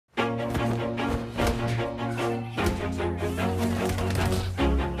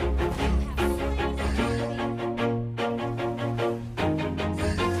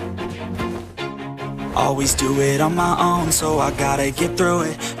Always do it on my own, so I gotta get through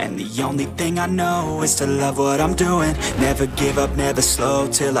it. And the only thing I know is to love what I'm doing. Never give up, never slow,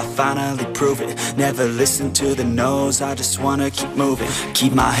 till I finally prove it. Never listen to the no's, I just wanna keep moving.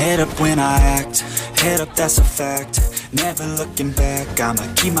 Keep my head up when I act, head up, that's a fact. Never looking back, I'ma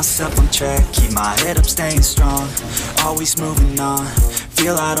keep myself on track. Keep my head up, staying strong, always moving on.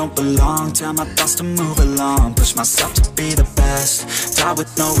 Feel I don't belong, tell my thoughts to move along. Push myself to be the best, die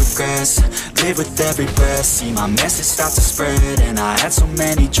with no regrets. Live with every breath, see my message start to spread. And I had so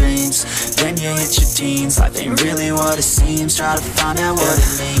many dreams, then you hit your teens. Life ain't really what it seems, try to find out what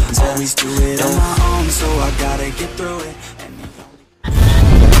it means. Always do it on my own, so I gotta get through it.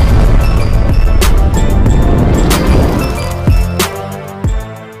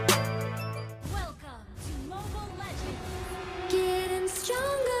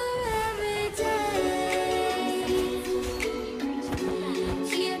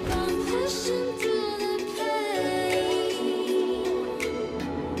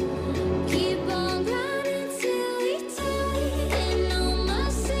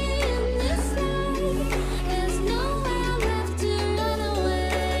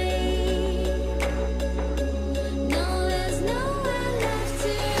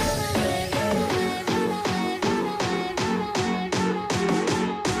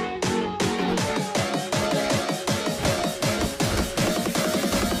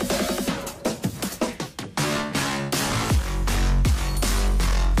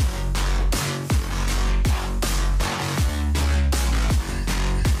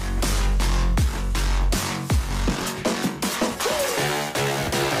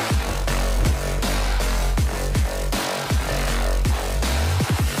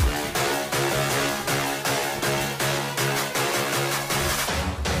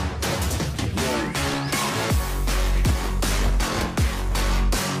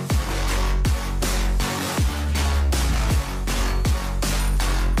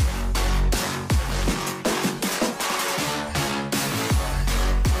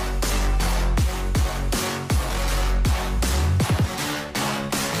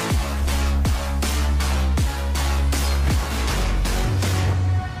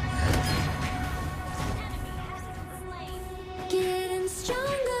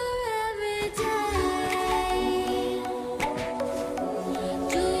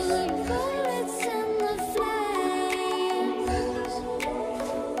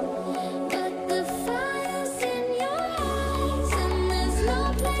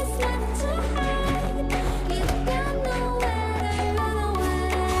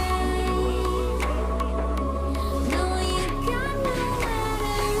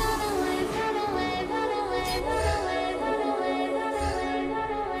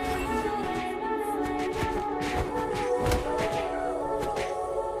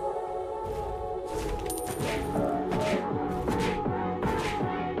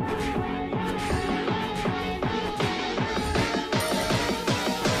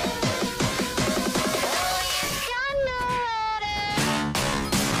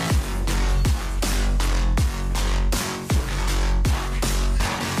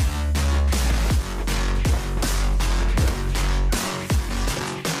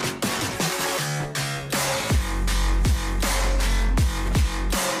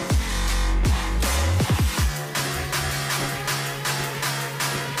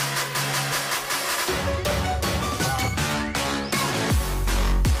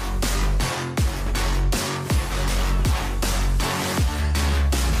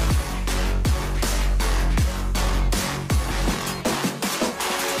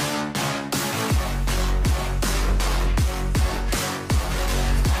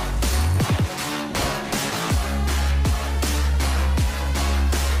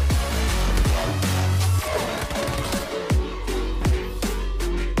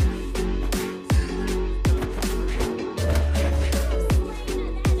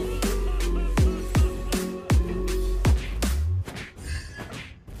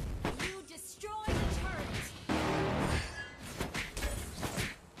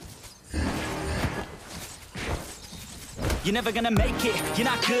 You're never gonna make it, you're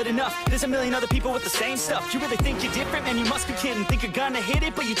not good enough. There's a million other people with the same stuff. You really think you're different? Man, you must be kidding. Think you're gonna hit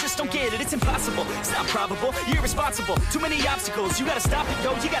it, but you just don't get it. It's impossible, it's not probable, you're irresponsible. Too many obstacles, you gotta stop it,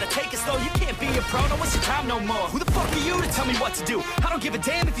 yo. You gotta take it slow, you can't be a pro, don't waste your time no more. Who the fuck are you to tell me what to do? I don't give a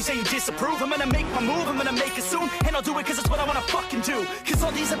damn if you say you disapprove. I'm gonna make my move, I'm gonna make it soon. And I'll do it cause it's what I wanna fucking do. Cause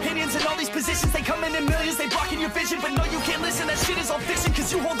all these opinions and all these positions, they come in millions, they blocking your vision. But no, you can't listen, that shit is all fiction.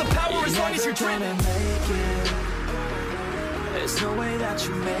 Cause you hold the power as long as you're dreaming. There's no way that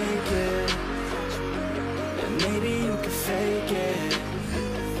you make it, and maybe you can fake it,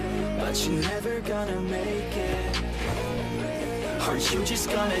 but but you're never gonna make it. Are you just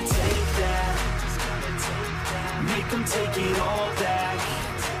gonna take that? Make them take it all back.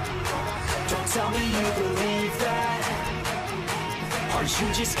 Don't tell me you believe that. Are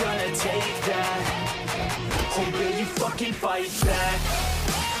you just gonna take that? Or will you fucking fight back?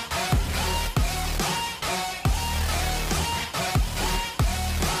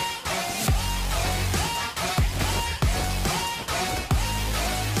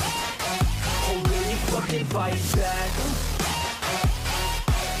 Or will you fucking fight back?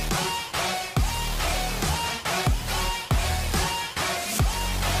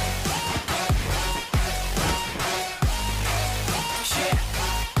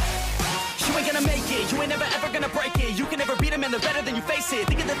 You ain't never ever gonna break it. You can never beat them and they're better than you face it.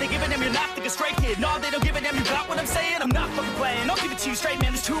 Thinking that they're giving them, you're not, think a straight kid. No, they don't give a damn, you got what I'm saying? I'm not fucking playing, I'll give it to you straight,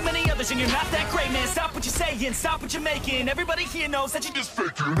 man. There's too many others and you're not that great, man. Stop what you're saying, stop what you're making. Everybody here knows that you just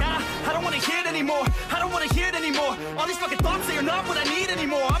faking. Nah, I don't wanna hear it anymore. I don't wanna hear it anymore. All these fucking thoughts, they are not what I need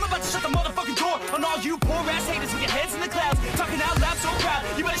anymore. I'm about to shut the motherfucking door on all you poor ass haters with your heads in the clouds. Talking out loud so proud,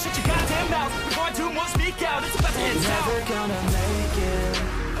 you better shut your goddamn mouth before I do more speak out. It's about to head south. Never gonna make it.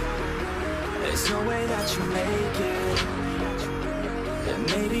 There's no way that you make it. And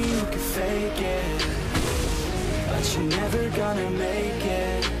maybe you can fake it, but you're never gonna make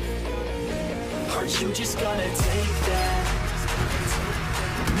it. Are you just gonna take that?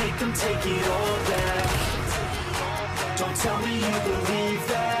 Make them take it all back. Don't tell me you believe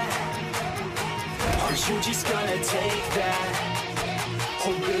that. Are you just gonna take that?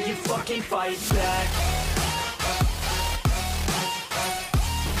 Or will you fucking fight back?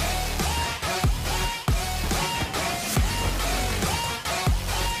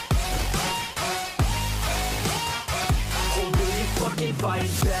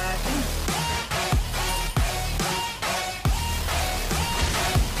 Fight back.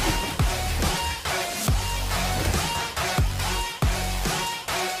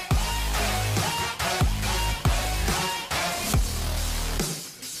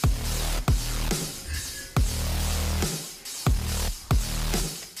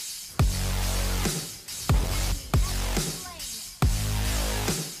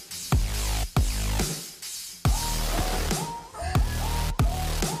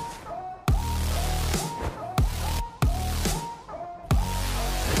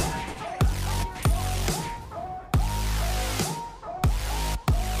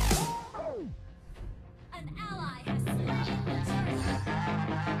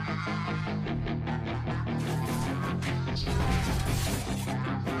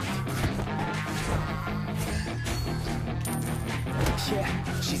 Yeah,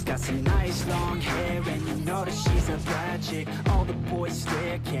 she's got some nice long hair, and you know that she's a bad chick. All the boys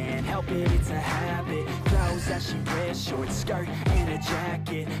stare, can't help it, it's a habit. Clothes that she wears, short skirt and a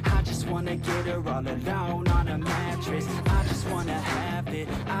jacket. I just wanna get her all alone on a mattress. I just wanna have it,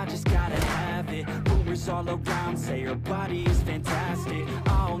 I just gotta have it. Rumors all around say her body is fantastic.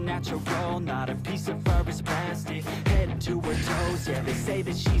 All natural, not a piece of fur is plastic. Head to her toes, yeah, they say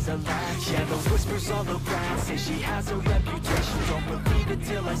that she's a latch. Yeah, the whispers all around say she has a reputation. Don't believe it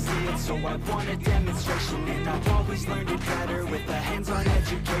till I see it, so I want a demonstration. And I've always learned it better with a hands-on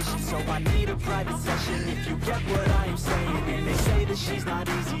education. So I need a private session if you get what I am saying. And they say that she's not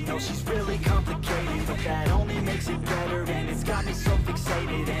easy, no, she's really complicated. But that only makes it better, and it's got me so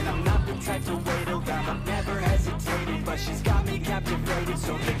fixated. And I'm not the type to wait around, I've never hesitated. But she's got me captivated,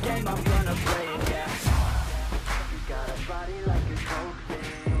 so the game I'm gonna play it, yeah. She got a body like a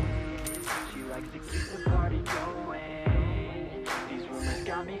cokehead. She likes to keep the party going. These rumors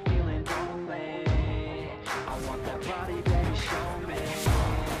got me feeling lonely. I want that body, baby, show me.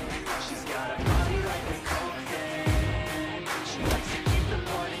 She's got a body like a cokehead. She likes to keep the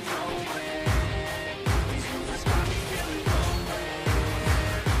party going. These rumors got me feeling lonely.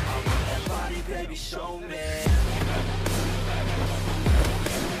 I want that body, baby, show me.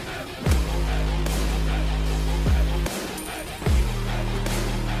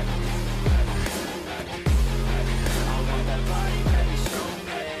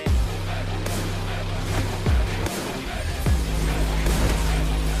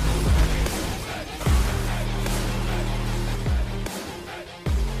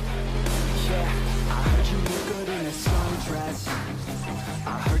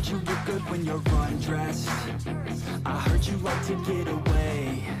 When you're undressed, I heard you like to get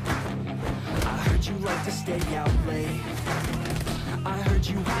away. I heard you like to stay out late. I heard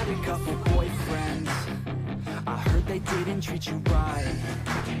you had a couple boyfriends. I heard they didn't treat you right.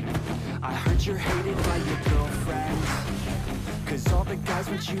 I heard you're hated by your girlfriends, 'cause all the guys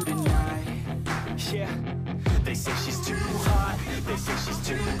want you tonight. Yeah, They say she's too hot, they say she's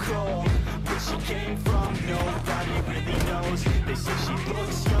too cold. Where she came from, nobody really knows. They say she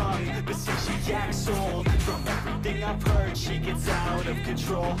looks young, but say she acts old. From everything I've heard, she gets out of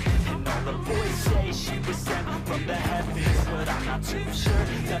control. And all the boys say she was sent from the heavens, but I'm not too sure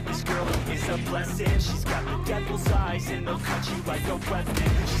that this girl is a blessing. She's got the devil's eyes and they'll cut you like a weapon.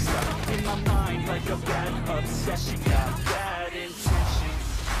 She's stuck in my mind like a bad obsession. Got bad intentions.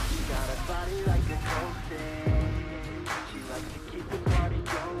 She got a body like a coaster. She likes to keep the party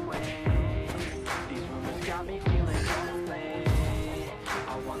going. These rumors got me feeling lonely.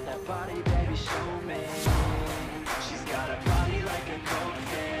 I want that body, baby, show me. She's got a body like a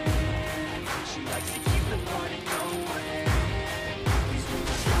coaster. She likes to